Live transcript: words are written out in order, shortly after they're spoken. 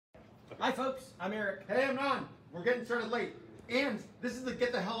Hi folks, I'm Eric. Hey, I'm Ron. We're getting started late. And this is the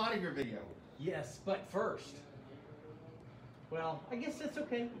get the hell out of here video. Yes, but first, well, I guess that's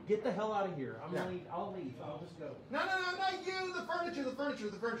okay. Get the hell out of here. I'll leave. I'll just go. No, not you. The furniture.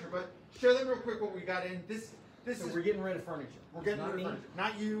 But show them real quick what we got in. This So is we're getting rid of furniture. we're getting Not rid of me. furniture.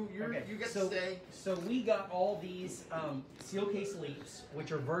 Not you. Okay. You get So- to stay. So we got all these seal case leaps,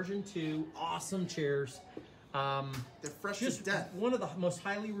 which are version 2, awesome chairs. They're fresh to Just death. one of the most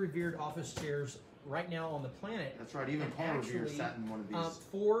highly revered office chairs right now on the planet. That's right. Even Paul Revere sat in one of these.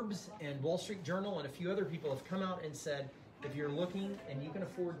 Forbes and Wall Street Journal and a few other people have come out and said, if you're looking and you can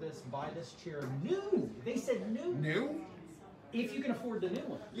afford this, buy this chair new. They said new. New? If you can afford the new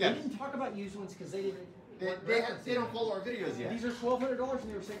one. Yes. They didn't talk about used ones because they didn't. They don't follow our videos yet. These are $1,200,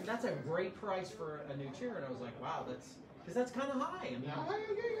 and they were saying that's a great price for a new chair. And I was like, wow, that's kind of high. I mean,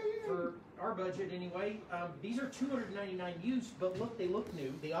 for our budget anyway. These are $299 used, but look, they look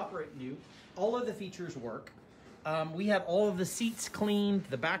new. They operate new. All of the features work. We have all of the seats cleaned.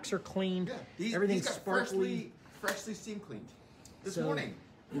 The backs are cleaned. Yeah, Everything's these got sparkly. freshly steam cleaned this So- morning.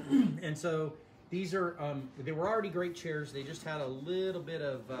 And so these are, they were already great chairs. They just had a little bit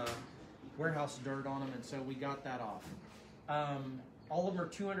of warehouse dirt on them, and so we got that off. All of them are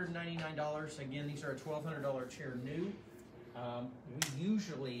 $299. Again, these are a $1,200 chair new. We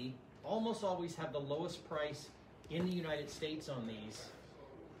usually, almost always have the lowest price in the United States on these.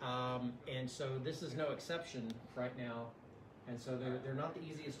 And so this is no exception right now. And so they're not the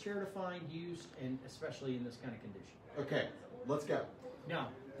easiest chair to find, used, and especially in this kind of condition. Okay, let's go. Now,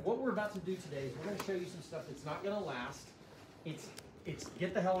 what we're about to do today is we're going to show you some stuff that's not going to last. It's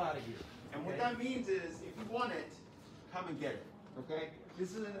get the hell out of here. And what Okay? that means is, if you want it, come and get it. Okay?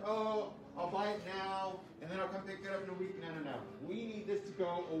 This isn't, oh, I'll buy it now, and then I'll come pick it up in a week. No. We need this to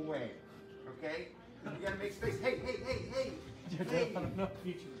go away. Okay? You gotta make space. Hey. I don't know if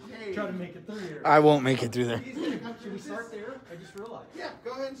you should try to make it through here. I won't make it through there. He's gonna come Should we through start this. there? I just realized. Yeah,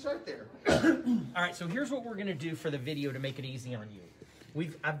 go ahead and start there. All right, so here's what we're going to do for the video to make it easy on you.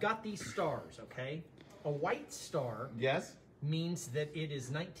 I've got these stars, okay? A white star Yes? means that it is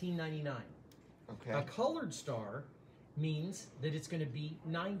 $19.99. Okay. A colored star means that it's going to be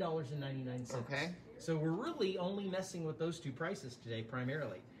 $9.99. Okay. So we're really only messing with those two prices today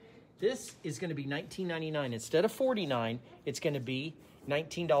primarily. This is going to be $19.99. Instead of $49, it's going to be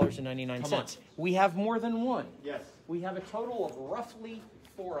 $19.99. Come on. We have more than one. Yes. We have a total of roughly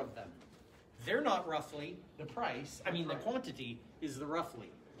 4 of them. They're not roughly the price. I mean, the quantity is the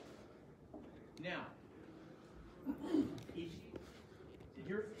roughly. Now,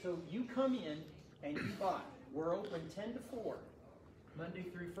 so you come in and you buy. We're open 10 to 4, Monday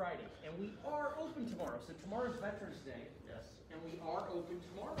through Friday. And we are open tomorrow. So tomorrow's Veterans Day. Yes. And we are open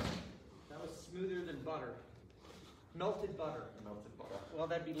tomorrow. That was smoother than butter. Melted butter. Melted butter. Well,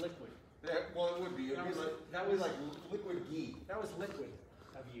 that'd be liquid. Yeah, well, it would be. That was like liquid ghee. That was liquid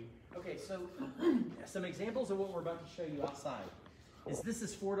of you. Okay, so some examples of what we're about to show you outside this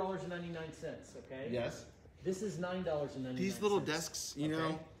is $4.99, okay? Yes. This is $9.99. These little desks, you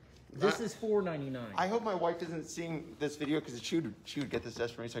know. This is $4.99. I hope my wife isn't seeing this video because she would get this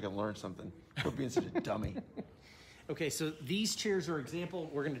desk for me so I can learn something. For being such a dummy. Okay, so these chairs are example.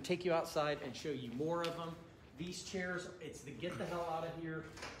 We're going to take you outside and show you more of them. These chairs, it's the get the hell out of here.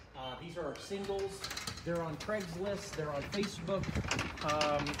 These are our singles. They're on Craigslist. They're on Facebook.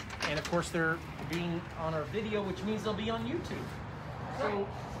 And of course, they're being on our video, which means they'll be on YouTube. So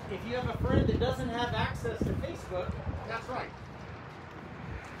if you have a friend that doesn't have access to Facebook, That's right.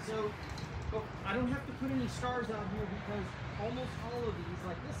 so I don't have to put any stars out here because almost all of these,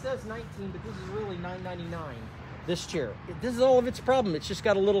 like this says 19, but this is really $9.99. This chair. This is all of its problem. It's just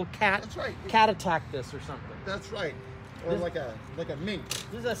got a little cat. That's right. Cat attacked this or something. That's right. Or like a mink.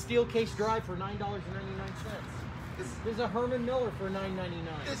 This is a steel case drive for $9.99. This is a Herman Miller for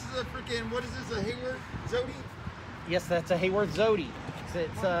 $9.99. This is a freaking, what is this, a Hayward Zodi? Yes, that's a Hayward Zodi.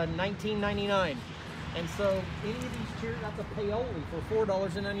 It's $19.99. And so any of these chairs, that's a Paoli for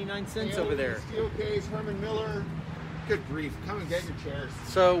 $4.99 over there. Steel case, Herman Miller. Good grief. Come and get your chairs.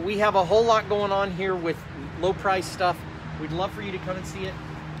 So we have a whole lot going on here with low price stuff. We'd love for you to come and see it.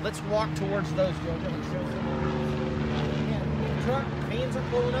 Let's walk towards those, Jojo, and show them. Truck, vans are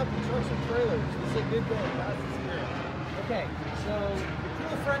pulling up and trucks and trailers. This is a good day. That's the spirit. Okay, so the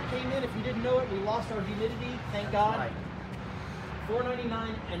cool front came in. If you didn't know it, we lost our humidity. Thank God.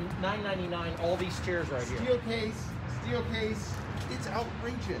 $4.99 and $9.99. All these chairs right here. Steel case. It's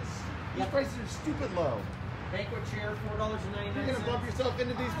outrageous. These prices are stupid low. Banquet chair, $4.99. You're gonna bump yourself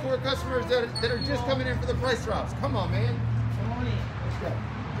into these poor customers that are just coming in for the price drops. Come on, man. Come on in. Let's go.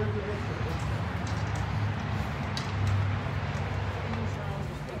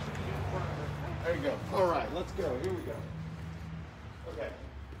 There you go. All right, let's go. Here we go. Okay.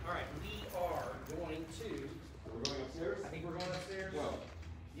 All right, we are going to. We're going upstairs? I think we're going upstairs. Well.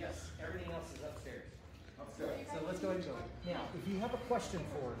 Yes, everything else is upstairs. Upstairs. So let's go ahead and go. Now, if you have a question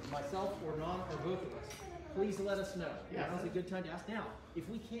for myself or Ron or both of us, please let us know. Yeah. Now's a good time to ask. Now, if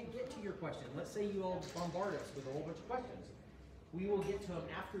we can't get to your question, let's say you all bombard us with a whole bunch of questions, we will get to them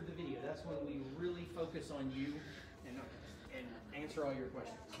after the video. That's when we really focus on you and answer all your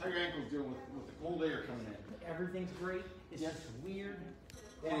questions. How are your ankles doing with the cold air coming in? Everything's great. It's just weird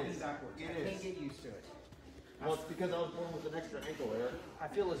walking backwards. I can't get used to it. Well, it's because I was born with an extra ankle there. I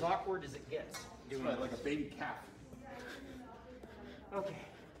feel as awkward as it gets. Doing it like a baby calf. Okay,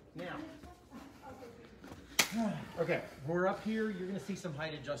 now. Okay, we're up here. You're going to see some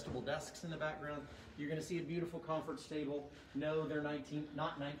height adjustable desks in the background. You're going to see a beautiful conference table. No, they're not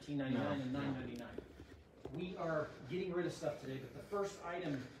 $19.99 and $9.99. We are getting rid of stuff today, but the first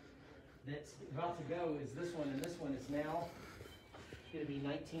item that's about to go is this one, and this one is now going to be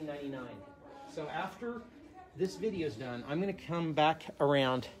 $19.99. So after this video is done, I'm going to come back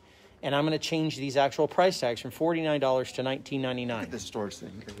around and I'm going to change these actual price tags from $49 to $19.99. Look at this storage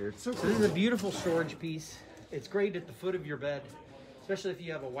thing right here. It's so cool. So this is a beautiful storage piece. It's great at the foot of your bed, especially if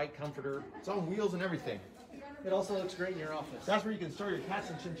you have a white comforter. It's on wheels and everything. It also looks great in your office. That's where you can store your cats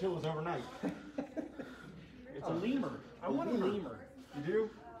and chinchillas overnight. It's a lemur. I want a lemur. You do?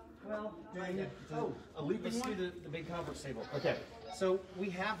 Well, a leaping let's one? do the big conference table. Okay. So we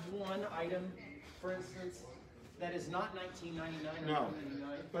have one item, for instance, that is not $19.99 or No. $9.99.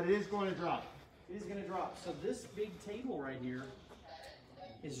 But it is going to drop. It is going to drop. So this big table right here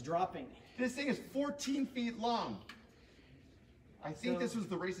is dropping. This thing is 14 feet long. I think So- this was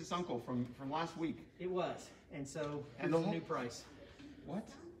the racist uncle from last week. It was. And so And here's the the new price, What?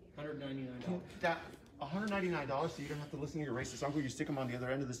 $199. That $199 so you don't have to listen to your racist uncle. You stick him on the other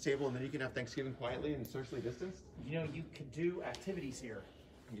end of this table and then you can have Thanksgiving quietly and socially distanced. You know, you could do activities here.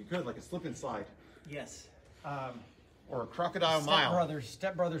 You could, like a slip and slide. Yes. Or a crocodile mile.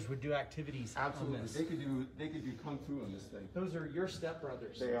 Step brothers would do activities. Absolutely. On this. They could do kung fu on this thing. Those are your step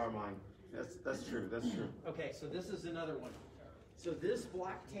brothers. They are mine. That's true. That's true. Okay, so this is another one. So this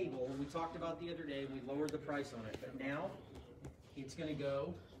black table we talked about the other day, we lowered the price on it, but now it's going to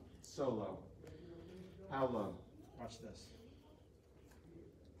go. So low. How low? Watch this.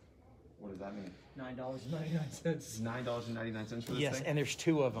 What does that mean? $9.99. $9.99 for this Yes, thing? and there's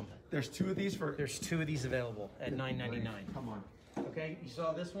two of them. There's two of these for... There's two of these available at $9.99. Come on. Okay, you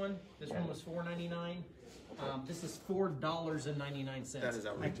saw this one? This one was $4.99. This is $4.99. That is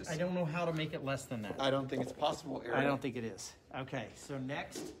outrageous. I don't know how to make it less than that. I don't think it's possible, Eric. I don't think it is. Okay, so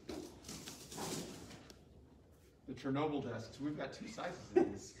next. The Chernobyl desks. We've got two sizes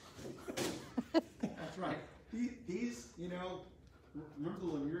of these. That's right. These, you know, remember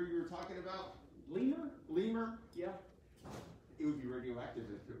the lemur you were talking about? Lemur? Yeah. It would be radioactive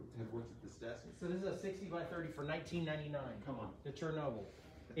if it had worked at this desk. So this is a 60 by 30 for $19.99. Come on. The Chernobyl.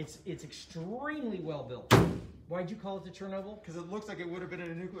 It's extremely well built. Why'd you call it the Chernobyl? Because it looks like it would have been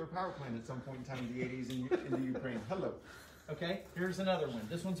in a nuclear power plant at some point in time in the 80s in the Ukraine. Hello. Okay, here's another one.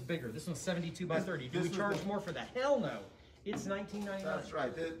 This one's bigger. This one's 72 by 30. Do this we was charge the- more for that? Hell no. It's $19.99. That's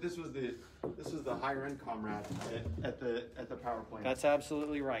right. This was the higher end comrade at the power plant. That's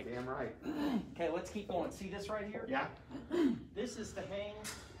absolutely right. Damn right. Okay, let's keep going. See this right here? Yeah. This is to hang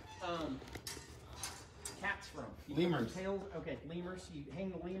cats from. You Lemurs. put the tails, okay, lemurs. You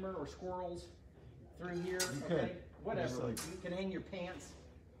hang the lemur or squirrels through here. You okay, could. whatever. Just like- You can hang your pants,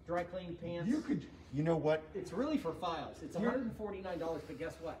 dry clean pants. You could. You know what? It's really for files. It's $149, but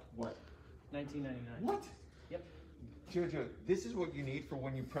guess what? What? $19.99. What? Yep. Jojo, this is what you need for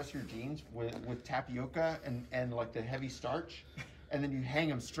when you press your jeans with tapioca and like the heavy starch, and then you hang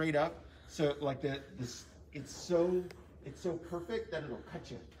them straight up. So like it's so perfect that it'll cut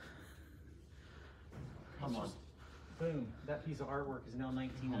you. Come on. Boom. That piece of artwork is now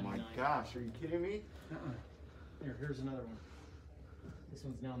 $19.99. Oh my gosh, are you kidding me? Here's another one. This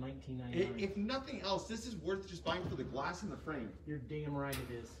one's now $19.99. If nothing else, this is worth just buying for the glass in the frame. You're damn right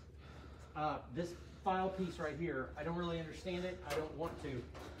it is. This file piece right here, I don't really understand it. I don't want to.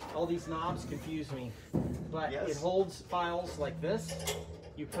 All these knobs confuse me. But Yes. it holds files like this.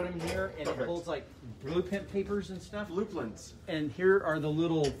 You put them here, and Perfect. it holds like blueprint papers and stuff. Blueprints. And here are the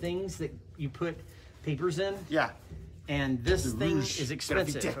little things that you put papers in. Yeah. And this The thing rouge. is Gotta be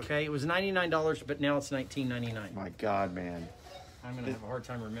expensive, thick. okay? It was $99, but now it's $19.99. My God, man. I'm gonna have a hard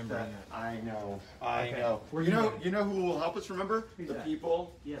time remembering that. I know. I Okay. know. Where You you know. going? You know who will help us remember? Who's The that?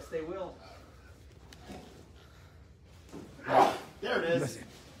 people. Yes, they will. There it is.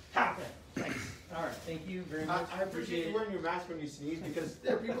 Okay, thanks. All right. Thank you very much. I appreciate you wearing your mask when you sneeze, because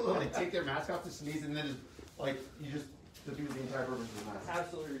there are people that like take their mask off to sneeze and then just like you just defeat the entire purpose of the mask.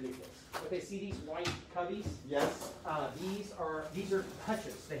 Absolutely ridiculous. Okay, see these white cubbies? Yes. These are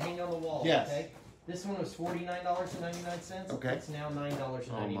hutches. They hang on the wall. Yes. Okay. This one was $49.99. Okay. It's now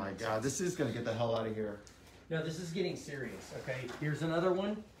 $9.99. Oh my God, this is gonna get the hell out of here. No, this is getting serious. Okay. Here's another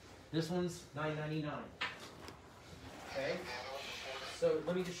one. This one's $9.99. Okay. So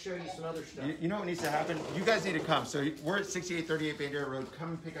let me just show you some other stuff. You know what needs to happen? You guys need to come. So we're at 6838 Bandera Road. Come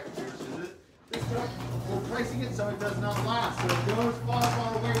and pick up your chairs. This stuff, we're pricing it so it does not last. So it goes far,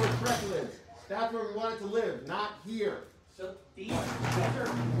 far away where Trek lives. That's where we want it to live, not here. So these are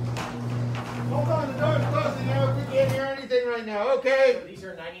Hold on, the door's closing now. We can't hear anything right now. Okay. So these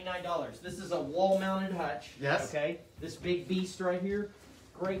are $99. This is a wall-mounted hutch. Yes. Okay. This big beast right here,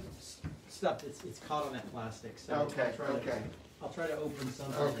 great stuff. It's caught on that plastic. So Okay. I'll try to open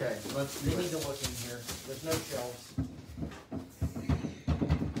something. Okay. Let's They do need it. to look in here. There's no shelves.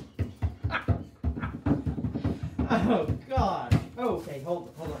 Oh God. Okay,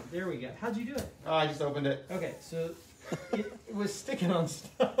 hold on. There we go. How'd you do it? Oh, I just opened it. Okay, so it was sticking on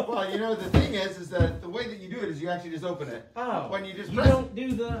stuff. Well, you know, the thing is that the way that you do it is you actually just open it. Oh. When you just You press don't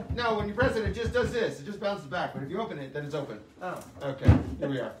do the. No, when you press it, it just does this. It just bounces back. But if you open it, then it's open. Oh. Okay, here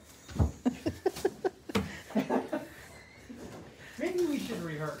we are. Maybe we should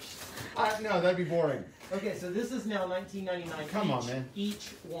rehearse. No, that'd be boring. Okay, so this is now $19.99. Come on, man. Each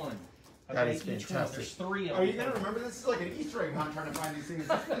one. That Okay, is each one. fantastic. There's 3 of them. Are you gonna remember this? Is like an Easter egg hunt trying to find these things.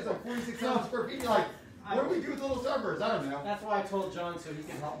 This is like 46,000 square feet. You're like, what do we do with little suburbs? I don't know. That's why I told John so he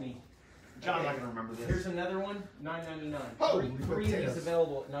can help me. John's not gonna remember this. Here's another one, $9.99. Holy Three of these potatoes.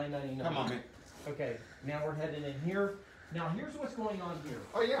 available at $9.99. Come on, man. Okay, now we're heading in here. Now here's what's going on here.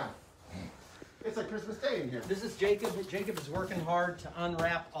 Oh yeah. It's like Christmas Day in here. This is Jacob. Jacob is working hard to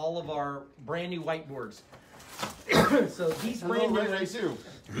unwrap all of our brand new whiteboards. So these brand new ones,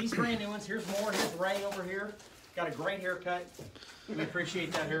 these brand new ones. Here's more. Here's Ray over here. Got a great haircut. We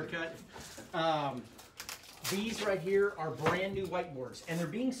appreciate that haircut. These right here are brand new whiteboards, and they're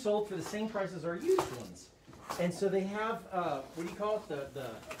being sold for the same price as our used ones. And so they have what do you call it?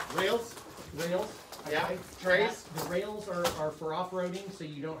 The Rails. rails. Yeah. Okay? Trays. The rails are for off-roading, so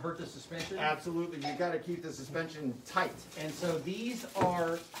you don't hurt the suspension. Absolutely. You got to keep the suspension tight. And so these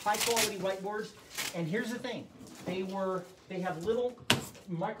are high-quality whiteboards. And here's the thing: they have little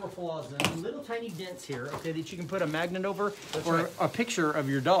micro flaws in them, little tiny dents here, okay, that you can put a magnet over or a picture of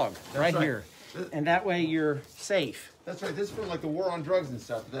your dog right here, and that way you're safe. That's right. This is for like the war on drugs and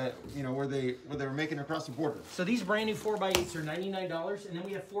stuff that where they were making across the border. So these brand new 4x8s are $99, and then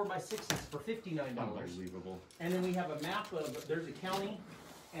we have 4x6s for $59. Unbelievable. And then we have a map of, there's a county,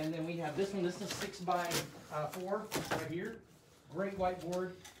 and then we have this one. This is 6x4 right here. Great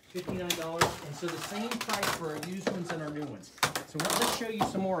whiteboard, $59. And so the same price for our used ones and our new ones. So let's show you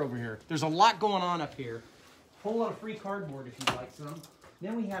some more over here. There's a lot going on up here. Whole lot of free cardboard if you'd like some.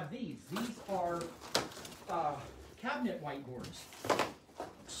 Then we have these. These are cabinet whiteboards.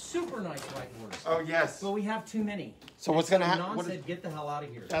 Super nice whiteboards. Oh yes. But we have too many. So what's gonna happen? Don said, "Get the hell out of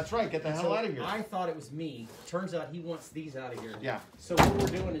here." That's right. Get the hell out of here. I thought it was me. Turns out he wants these out of here. Yeah. So what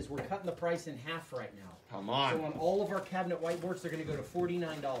we're doing is we're cutting the price in half right now. Come on. So on all of our cabinet whiteboards, they're going to go to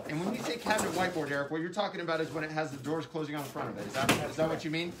 $49. And when you say cabinet whiteboard, Eric, what you're talking about is when it has the doors closing on the front of it. Is that what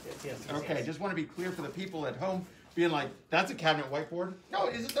you mean? Yes. Okay. Yes. Just want to be clear for the people at home, being like, "That's a cabinet whiteboard." No,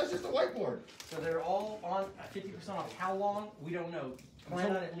 it isn't. That's just a whiteboard. So they're all on 50% off. How long? We don't know.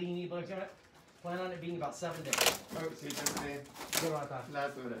 Plan on it Plan on it being about 7 days. Oh, see, that's Where what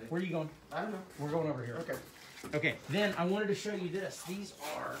it is. are you going? I don't know. We're going over here. Okay. Okay, then I wanted to show you this. These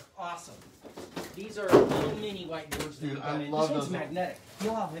are awesome. These are little mini whiteboards. That Dude, you I come in. love This one's those. magnetic.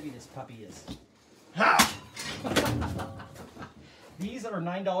 Feel how heavy this puppy is. Ha! These are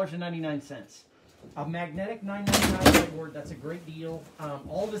 $9.99. A magnetic $9.99 whiteboard. That's a great deal.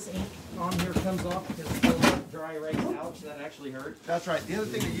 All this ink on here comes off because it goes up dry erase. Ouch, that actually hurt. That's right. The other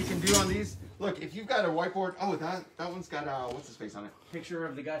thing that you can do on these, look, if you've got a whiteboard, oh, that one's got what's his face on it? Picture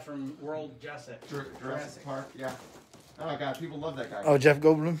of the guy from World Jurassic. Jurassic Park. Yeah. Oh God, people love that guy. Oh, Jeff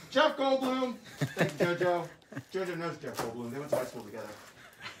Goldblum. Jeff Goldblum. Thank you, JoJo. JoJo knows Jeff Goldblum. They went to high school together.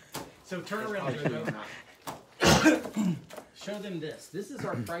 So turn around, JoJo. Show them this. This is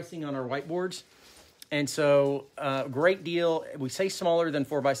our pricing on our whiteboards. And so, great deal. We say smaller than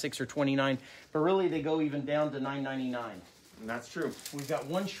 4x6 or 29, but really they go even down to $9.99. And that's true. We've got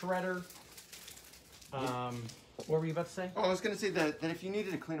one shredder. What were you about to say? Oh, I was going to say that if you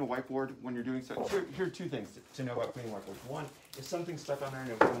needed to clean a whiteboard when you're doing so, here are two things to know about cleaning whiteboards. One, if something's stuck on there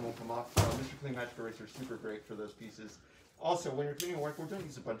and it won't come off, Mr. Clean Magic Eraser is super great for those pieces. Also, when you're cleaning a whiteboard, don't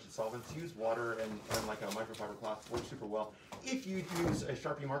use a bunch of solvents. Use water and like a microfiber cloth. Works super well. If you use a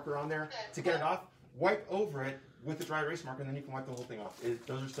Sharpie marker on there to get it off, wipe over it with a dry erase marker, and then you can wipe the whole thing off.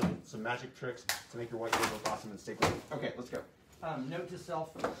 Those are some magic tricks to make your whiteboard look awesome and stay clean. Okay, let's go. Note to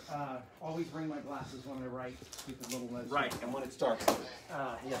self, always bring my glasses when I write stupid little notes. Right, and when it's dark.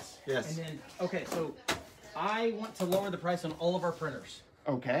 Yes. Yes. And then, okay, so I want to lower the price on all of our printers.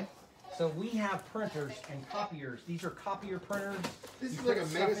 Okay. So we have printers and copiers. These are copier printers. This You is like put a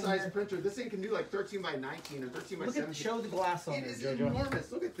stuff in mega-sized there. printer. This thing can do like 13 by 19 or 13 by Look 17. at, show the glass on It there, is Jojo.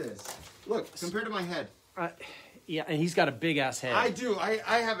 enormous. Look at this. Look, compared to my head. Yeah, and he's got a big ass head. I do. I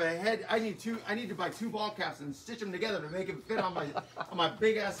have a head. I need to buy 2 ball caps and stitch them together to make it fit on my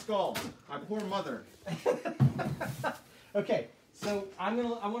big ass skull. My poor mother. Okay, so I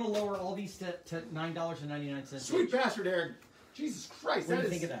want to lower all these to $9.99. Sweet bastard, Eric. Jesus Christ. What do you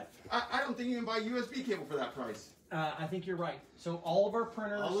think of that? I don't think you can buy a USB cable for that price. I think you're right. So all of our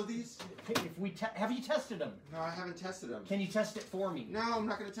printers. All of these? If we have you tested them? No, I haven't tested them. Can you test it for me? No, I'm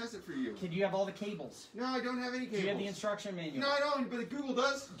not going to test it for you. Do you have all the cables? No, I don't have any cables. Do you have the instruction manual? No, I don't, but Google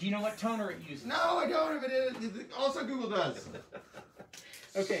does. Do you know what toner it uses? No, I don't, but also Google does.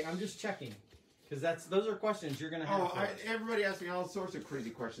 Okay, I'm just checking. Because those are questions you're going to have. Everybody asks me all sorts of crazy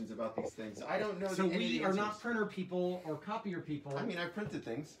questions about these things. I don't know. So we are not printer people or copier people. I mean, I've printed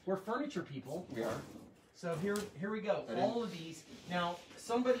things. We're furniture people. We are. So here we go. All of these. Now,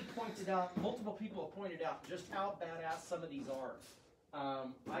 somebody pointed out, multiple people have pointed out just how badass some of these are.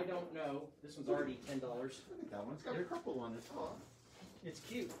 I don't know. This one's already $10. Look at that one. It's got a purple on it. Oh, it's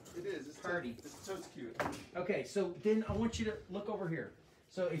cute. it is. It's Party. So it's cute. Okay, so then I want you to look over here.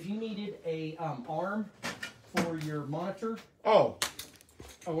 So if you needed a arm for your monitor. Oh.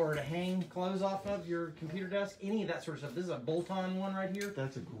 Or to hang clothes off of your computer desk, any of that sort of stuff. This is a bolt-on one right here.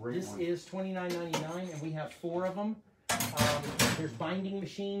 That's a great one. This is $29.99, and we have 4 of them. There's binding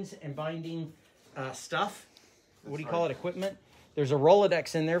machines and binding stuff. What do you call it? Equipment. There's a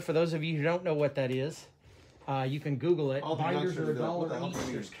Rolodex in there. For those of you who don't know what that is, you can Google it. Binders are $1 each.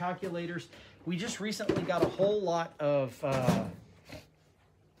 There's calculators. We just recently got a whole lot of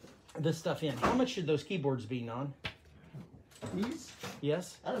this stuff in. How much should those keyboards be, Non? These?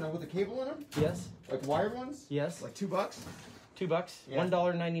 Yes. I don't know, with a cable in them? Yes. Like wired ones? Yes. Like $2? $2. Yeah.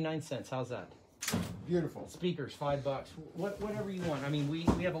 $1.99. How's that? Beautiful. Speakers, $5. Whatever you want. I mean, we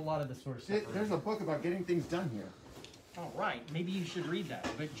have a lot of this sort of stuff. There's a book about getting things done here. All right. Maybe you should read that,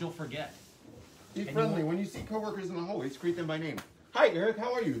 but you'll forget. Be friendly. When you see coworkers in the hallways, greet them by name. Hi, Eric.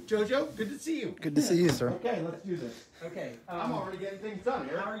 How are you? Jojo, good to see you. Good to see you, sir. Okay, let's do this. Okay. I'm already getting things done,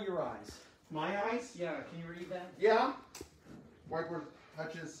 Eric. How are your eyes? My eyes? Yeah. Can you read that? Yeah. Whiteboard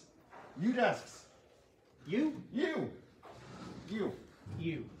touches. U desks. You? You. You.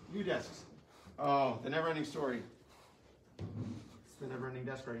 You. U desks. Oh, the never-ending story. It's the never-ending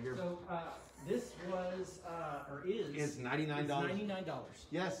desk right here. So this was or is. It's $99. It's $99.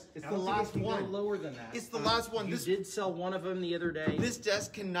 Yes, it's I the don't last think it can one. go lower than that. It's the last one. You This did sell one of them the other day. This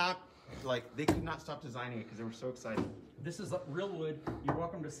desk cannot, they could not stop designing it because they were so excited. This is real wood. You're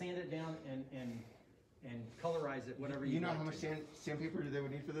welcome to sand it down and colorize it, whatever you You know like how much sandpaper they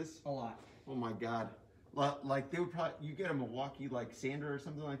would need for this? A lot. Oh my God. Like they would probably, you get a Milwaukee like sander or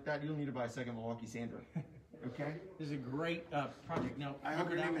something like that, you'll need to buy a second Milwaukee sander. Okay? This is a great project. Now, I hope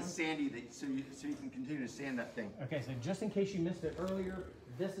your that name one? is Sandy so you can continue to sand that thing. Okay, so just in case you missed it earlier,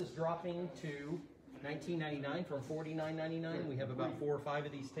 this is dropping to $19.99 from $49.99. We have about 4 or 5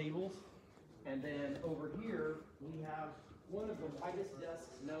 of these tables. And then over here, we have one of the widest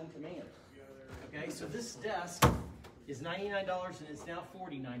desks known to man. Okay, so this desk is $99 and it's now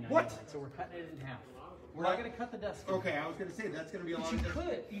 $49.99. What? So we're cutting it in half. We're not going to cut the desk in Okay, I was going to say that's going to be a lot But of you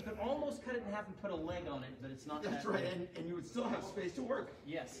different. could. You could almost cut it in half and put a leg on it, but it's not That's that right, big. and you would still have space to work.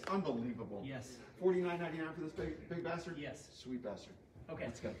 Yes. Unbelievable. Yes. $49.99 for this big bastard? Yes. Sweet bastard. Okay.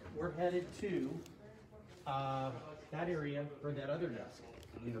 Let's go. We're headed to that area for that other desk.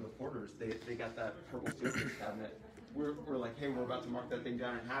 You know, the porters, they got that purple suitcase cabinet. We're like, hey, we're about to mark that thing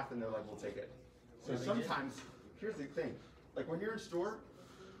down in half, and they're like, we'll take it. So Yeah, they sometimes, here's the thing, like when you're in store,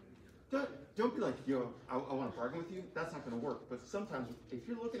 don't be like, yo, I want to bargain with you. That's not going to work. But sometimes, if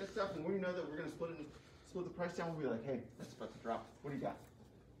you're looking at stuff and we know that we're going to split the price down, we'll be like, hey, that's about to drop. What do you got?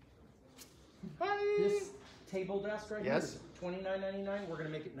 Hi. This table desk right Yes. here is $29.99. We're going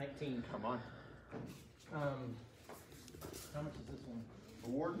to make it $19. Come on. How much is this one? The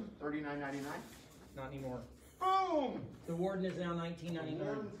Warden, $39.99. Not anymore. Boom! The Warden is now The $19.99.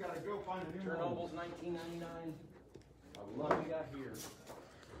 Warden's got to go find a new one. Chernobyl's $19.99. I What love do we got here?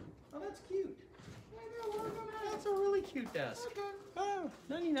 Oh, that's cute. I know, we're gonna That's a really really cute desk. Okay. Oh,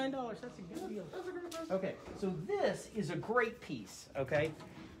 $99. That's a good deal. That's a good price. Okay, so this is a great piece, okay?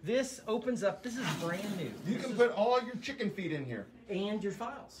 This opens up, this is brand new. You can put all your chicken feed in here. And your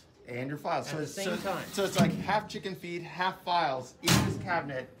files. And your files. At the same time. So it's like half chicken feed, half files in this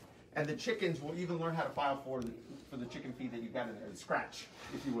cabinet, and the chickens will even learn how to file for the chicken feed that you got in there, the scratch,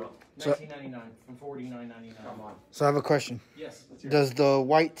 if you will. $19.99 from $49.99. Come on. So I have a question. Yes. Let's hear it. Does the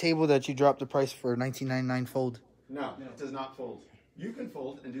white table that you dropped the price for $19.99 fold? No, it does not fold. You can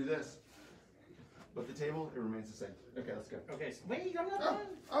fold and do this, but the table, it remains the same. Okay, let's go. Okay, so wait, I'm not done.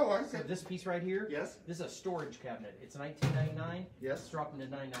 Oh, I So see. this piece right here, Yes. this is a storage cabinet. It's $19.99. Yes. It's dropping to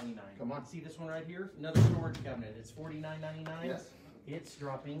 $9.99. Come on. See this one right here? Another storage cabinet. It's $49.99. Yes. It's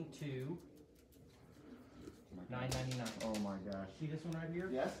dropping to $9.99. Oh my gosh. See this one right here?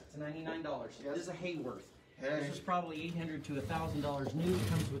 Yes. It's $99. Yes. This is a Hayworth. Hey. This is probably $800 to $1,000 new. It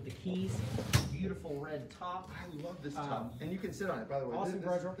comes with the keys. Beautiful red top. I love this top. And you can sit on it, by the way. Awesome, This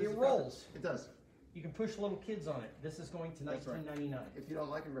brother. is It rolls. It does. You can push little kids on it. This is going to That's right. $19.99. If you don't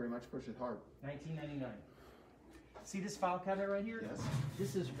like it very much, push it hard. $19.99. See this file cabinet right here? Yes.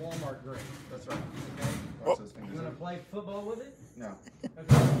 This is Walmart grade. That's right. Okay. Watch those fingers. You want to play football with it? No. Okay.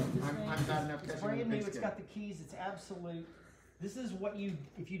 This I'm thing bad is- enough it's catching brand the new. big It's skin. got the keys. It's absolute. This is what you,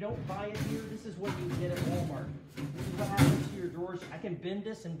 if you don't buy it here, this is what you get at Walmart. This is what happens to your drawers. I can bend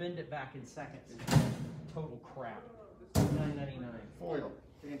this and bend it back in seconds. Total crap. $9.99. Foil.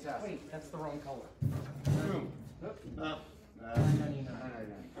 Fantastic. Wait, that's the wrong color. Boom. Nope. No. $9.99.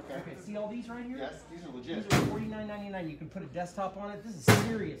 Okay. Okay, see all these right here? Yes, these are These legit. are $49.99. You can put a desktop on it. This is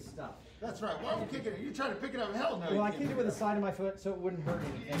serious stuff. That's right. Why are we kicking it? You're trying to pick it up. Hell no. Well, you I can't kicked do it with the that. side of my foot so it wouldn't hurt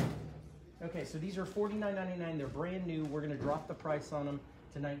anything. Okay, so these are $49.99. They're brand new. We're going to drop the price on them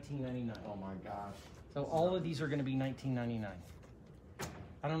to $19.99. Oh my gosh. So all of these are going to be $19.99.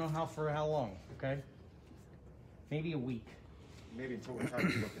 I don't know for how long, okay? Maybe a week. Maybe until we're tired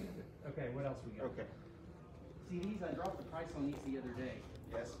of looking at it. Okay, what else we got? Okay. See, these, I dropped the price on these the other day.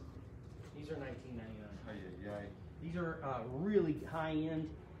 Yes. These are $19.99. Oh, yeah. These are really high-end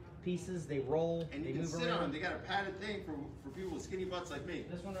pieces. They roll, And they you can move sit on them. around. They got a padded thing for people with skinny butts like me.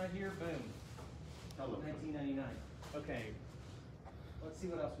 This one right here, boom, Hello. $19.99. Okay, let's see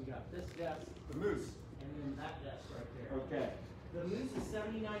what else we got. This desk, The moose. and then that desk right there. Okay. The Moose is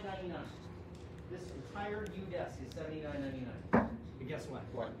 $79.99. This entire U desk is $79.99. But guess what?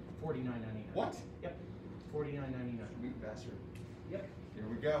 What? $49.99. What? Yep. $49.99. Sweet bastard. Yep. Here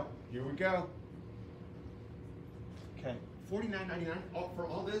we go. Here we go. Okay. $49.99 for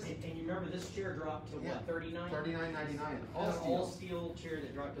all this? And you remember this chair dropped to what? $39. $39.99. All All steel chair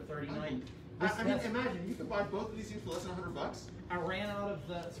that dropped to $39. I mean, imagine you could buy both of these things for less than $100. I ran out of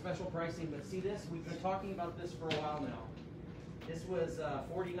the special pricing, but see this? We've been talking about this for a while now. This was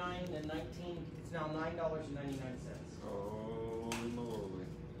 $49 and $19. It's now $9.99. Oh, Lord.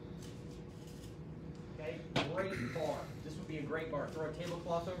 Okay, great bar. This would be a great bar. Throw a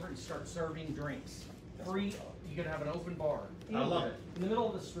tablecloth over it and start serving drinks. Free. You could have an open bar. I love it. In the middle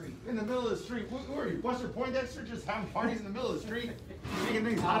of the street. In the middle of the street. Who are you, Buster Poindexter, just having parties in the middle of the street? Making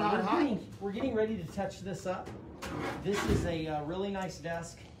things hot. We're getting ready to touch this up. This is a really nice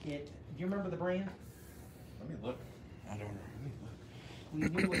desk. Do you remember the brand? Let me look. I don't know. We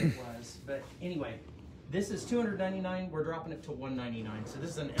knew what it was, but anyway, this is $299. We're dropping it to $199. So this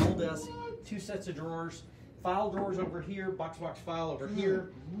is an L desk, 2 sets of drawers, file drawers over here, box file over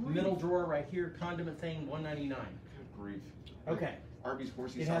here, middle drawer right here, condiment thing, $199. Good grief. Okay. Arby's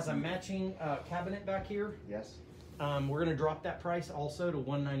horsey It has a sausage. matching cabinet back here. Yes. We're gonna drop that price also to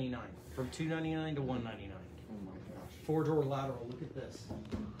 $199, from $299 to $199. Oh my gosh. 4-drawer lateral. Look at this.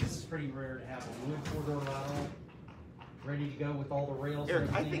 This is pretty rare to have a wood 4-drawer lateral, ready to go with all the rails. Eric,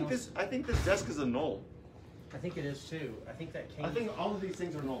 and everything else. I think this desk is a knoll. I think it is too. I think that came. I think all of these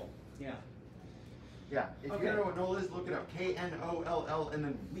things are knoll. Yeah. Yeah. If Okay. you don't know what knoll is, look it up. Knoll, and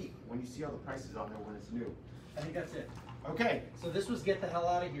then weep when you see all the prices on there when it's new. I think that's it. Okay. So this was get the hell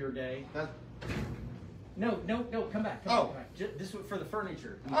out of here day. That's, No, come back. Oh. Come back. This was for the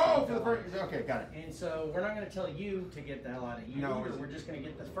furniture. oh, for the furniture. Okay, got it. And so we're not going to tell you to get the hell out of here. No, either. We're just going to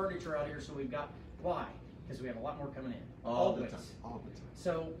get the furniture out of here. So we've got why? Because we have a lot more coming in. All the Always. time. All the time.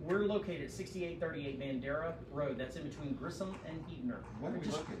 So we're located at 6838 Bandera Road. That's in between Grissom and Heatner. When are we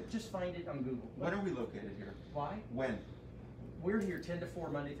located? Just find it on Google. When are we located here? Why? When? We're here 10 to 4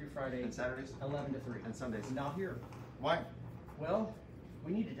 Monday through Friday. And Saturdays? 11 to 3. And Sundays? Not here. Why? Well,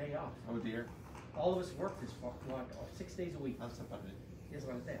 we need a day off. Oh dear. All of us work this far, like 6 days a week. That's about it. Is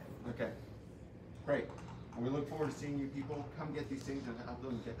what that. Okay. Great. And we look forward to seeing you people. Come get these things and help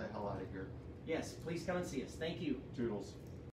them get the hell out of here. Yes, please come and see us. Thank you. Toodles.